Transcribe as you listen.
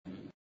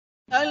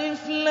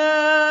ألف لام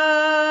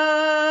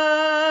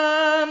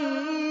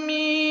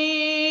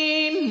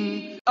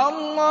ميم.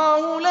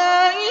 الله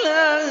لا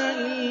إله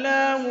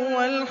إلا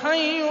هو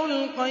الحي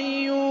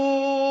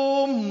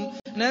القيوم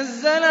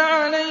نزل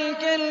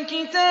عليك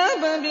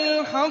الكتاب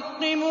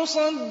بالحق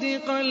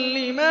مصدقا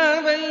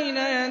لما بين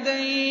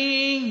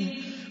يديه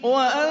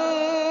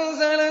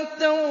وأنزل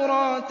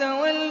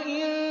التوراة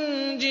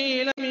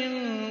والإنجيل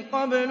من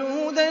قبل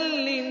هدى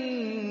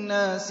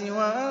للناس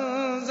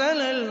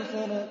وأنزل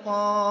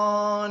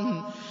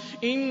الفرقان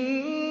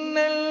إن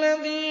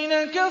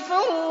الذين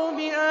كفروا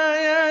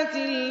بآيات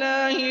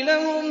الله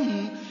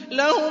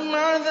لهم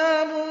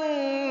عذاب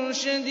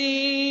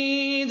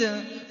شديد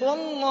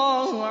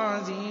والله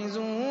عزيز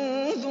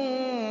ذو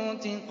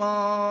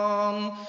انتقام.